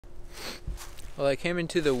Well, I came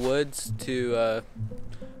into the woods to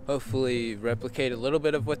hopefully replicate a little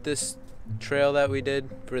bit of what this trail that we did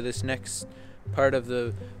for this next part of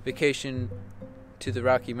the vacation to the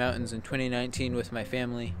Rocky Mountains in 2019 with my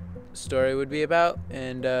family story would be about,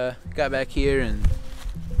 and got back here and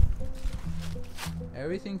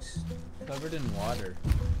everything's covered in water,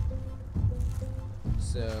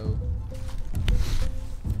 so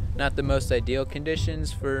not the most ideal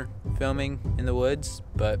conditions for filming in the woods,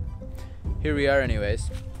 but here we are anyways.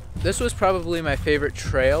 This was probably my favorite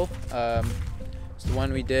trail. It's the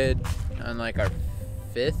one we did on like our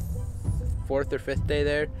fourth or fifth day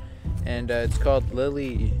there, and it's called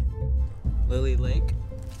Lily Lake.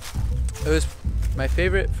 It was my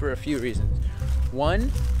favorite for a few reasons. One,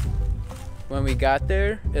 when we got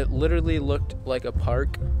there, it literally looked like a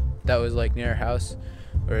park that was like near our house,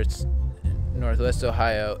 where it's Northwest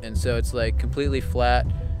Ohio, and so it's like completely flat.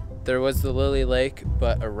 There was the Lily Lake,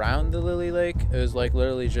 but around the Lily Lake, it was like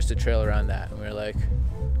literally just a trail around that. And we were like,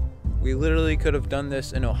 we literally could have done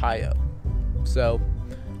this in Ohio. So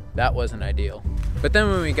that wasn't ideal. But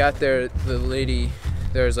then when we got there, the lady,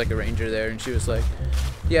 there was like a ranger there, and she was like,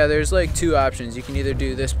 yeah, there's like two options. You can either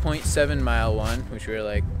do this 0.7 mile one, which we were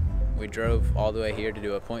like, we drove all the way here to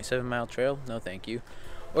do a 0.7 mile trail. No, thank you.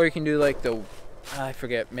 Or you can do like the, I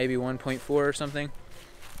forget, maybe 1.4 or something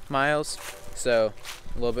miles. So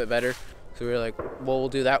a little bit better. So we were like, well, we'll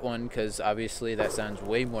do that one because obviously that sounds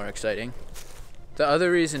way more exciting. The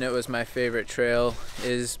other reason it was my favorite trail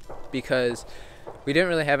is because we didn't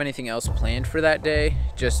really have anything else planned for that day,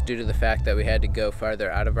 just due to the fact that we had to go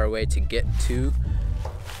farther out of our way to get to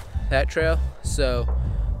that trail. So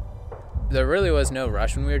there really was no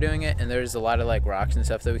rush when we were doing it, and there was a lot of like rocks and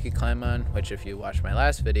stuff that we could climb on, which if you watched my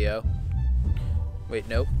last video, wait,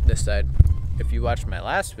 nope, this side. If you watched my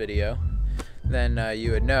last video, then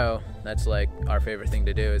you would know that's like our favorite thing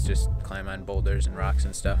to do, is just climb on boulders and rocks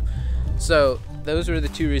and stuff. So those were the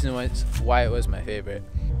two reasons why it was my favorite.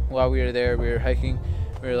 While we were there, we were hiking,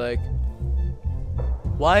 we were like,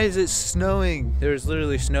 why is it snowing? There was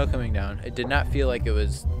literally snow coming down. It did not feel like it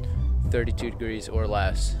was 32 degrees or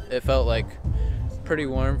less. It felt like pretty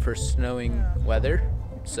warm for snowing weather.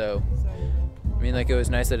 So I mean, like, it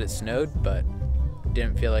was nice that it snowed, but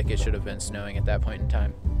didn't feel like it should have been snowing at that point in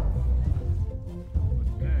time.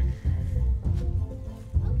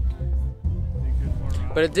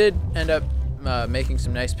 But it did end up making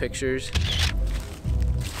some nice pictures.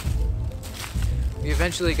 We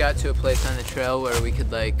eventually got to a place on the trail where we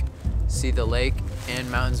could like see the lake and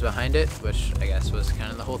mountains behind it, which I guess was kind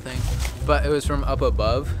of the whole thing. But it was from up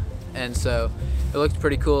above, and so it looked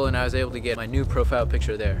pretty cool, and I was able to get my new profile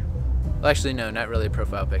picture there. Well, actually no, not really a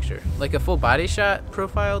profile picture. Like a full body shot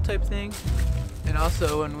profile type thing. And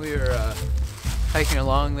also when we were hiking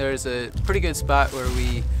along, there's a pretty good spot where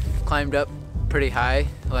we climbed up pretty high.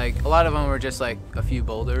 Like a lot of them were just like a few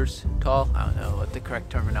boulders tall. I don't know what the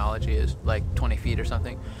correct terminology is, like 20 feet or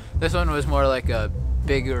something. This one was more like a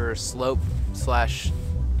bigger slope slash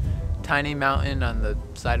tiny mountain on the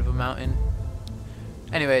side of a mountain.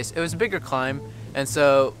 Anyways, it was a bigger climb, and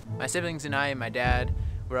so my siblings and I and my dad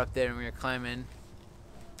were up there and we were climbing,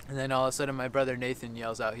 and then all of a sudden my brother Nathan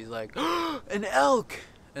yells out, he's like, oh, an elk!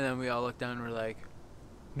 And then we all look down and we're like,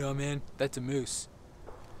 no man, that's a moose.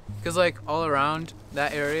 Because like all around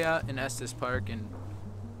that area in Estes Park and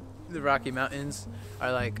the Rocky Mountains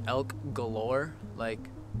are like elk galore, like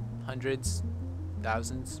hundreds,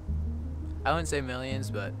 thousands, I wouldn't say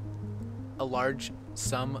millions, but a large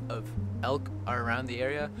sum of elk are around the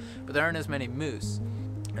area, but there aren't as many moose.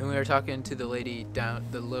 And we were talking to the lady down,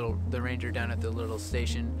 the ranger down at the little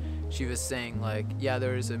station. She was saying like, yeah,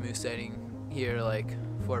 there was a moose sighting here like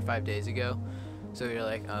 4 or 5 days ago. So we were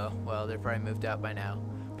like, oh, well, they're probably moved out by now.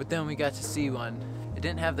 But then we got to see one. It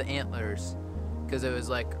didn't have the antlers because it was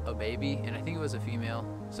like a baby, and I think it was a female.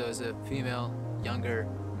 So it was a female, younger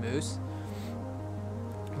moose.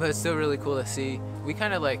 But it's still really cool to see. We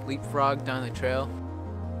kind of like leapfrogged down the trail.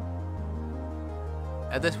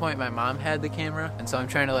 At this point, my mom had the camera, and so I'm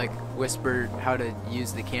trying to like whisper how to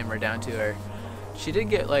use the camera down to her. She did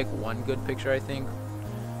get like one good picture, I think.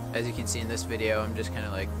 As you can see in this video, I'm just kind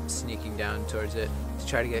of like sneaking down towards it to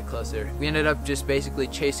try to get closer. We ended up just basically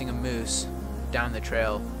chasing a moose down the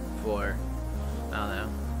trail for, I don't know,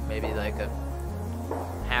 maybe like a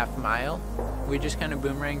half mile. We just kind of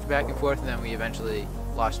boomeranged back and forth, and then we eventually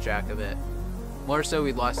lost track of it. More so,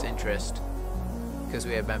 we lost interest because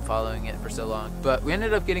we had been following it for so long. But we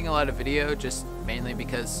ended up getting a lot of video, just mainly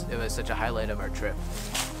because it was such a highlight of our trip.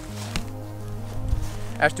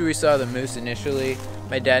 After we saw the moose initially,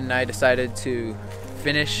 my dad and I decided to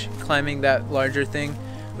finish climbing that larger thing,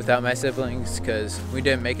 without my siblings because we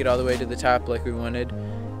didn't make it all the way to the top like we wanted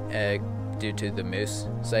due to the moose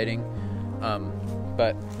sighting.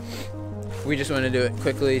 But we just wanted to do it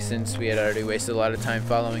quickly since we had already wasted a lot of time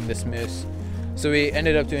following this moose. So we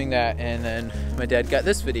ended up doing that, and then my dad got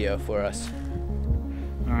this video for us.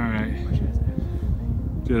 Alright,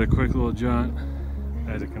 did a quick little jaunt.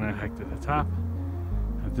 Isaac and I hiked to the top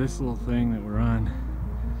of this little thing that we're on.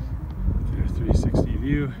 Their 360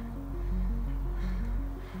 view.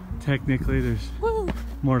 Technically there's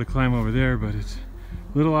more to climb over there, but it's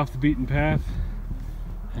a little off the beaten path,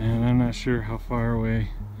 and I'm not sure how far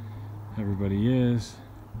away everybody is,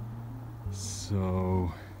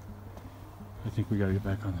 so I think we gotta get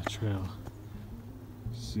back on the trail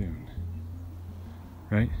soon,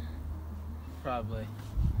 right? Probably.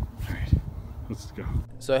 Alright, let's go.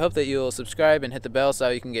 So I hope that you'll subscribe and hit the bell so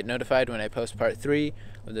you can get notified when I post part 3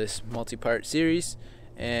 of this multi-part series.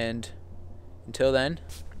 And until then,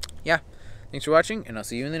 yeah, thanks for watching, and I'll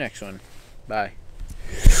see you in the next one. Bye.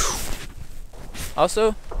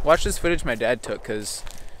 Also, watch this footage my dad took, because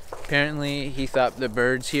apparently he thought the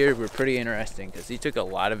birds here were pretty interesting, because he took a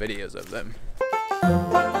lot of videos of them.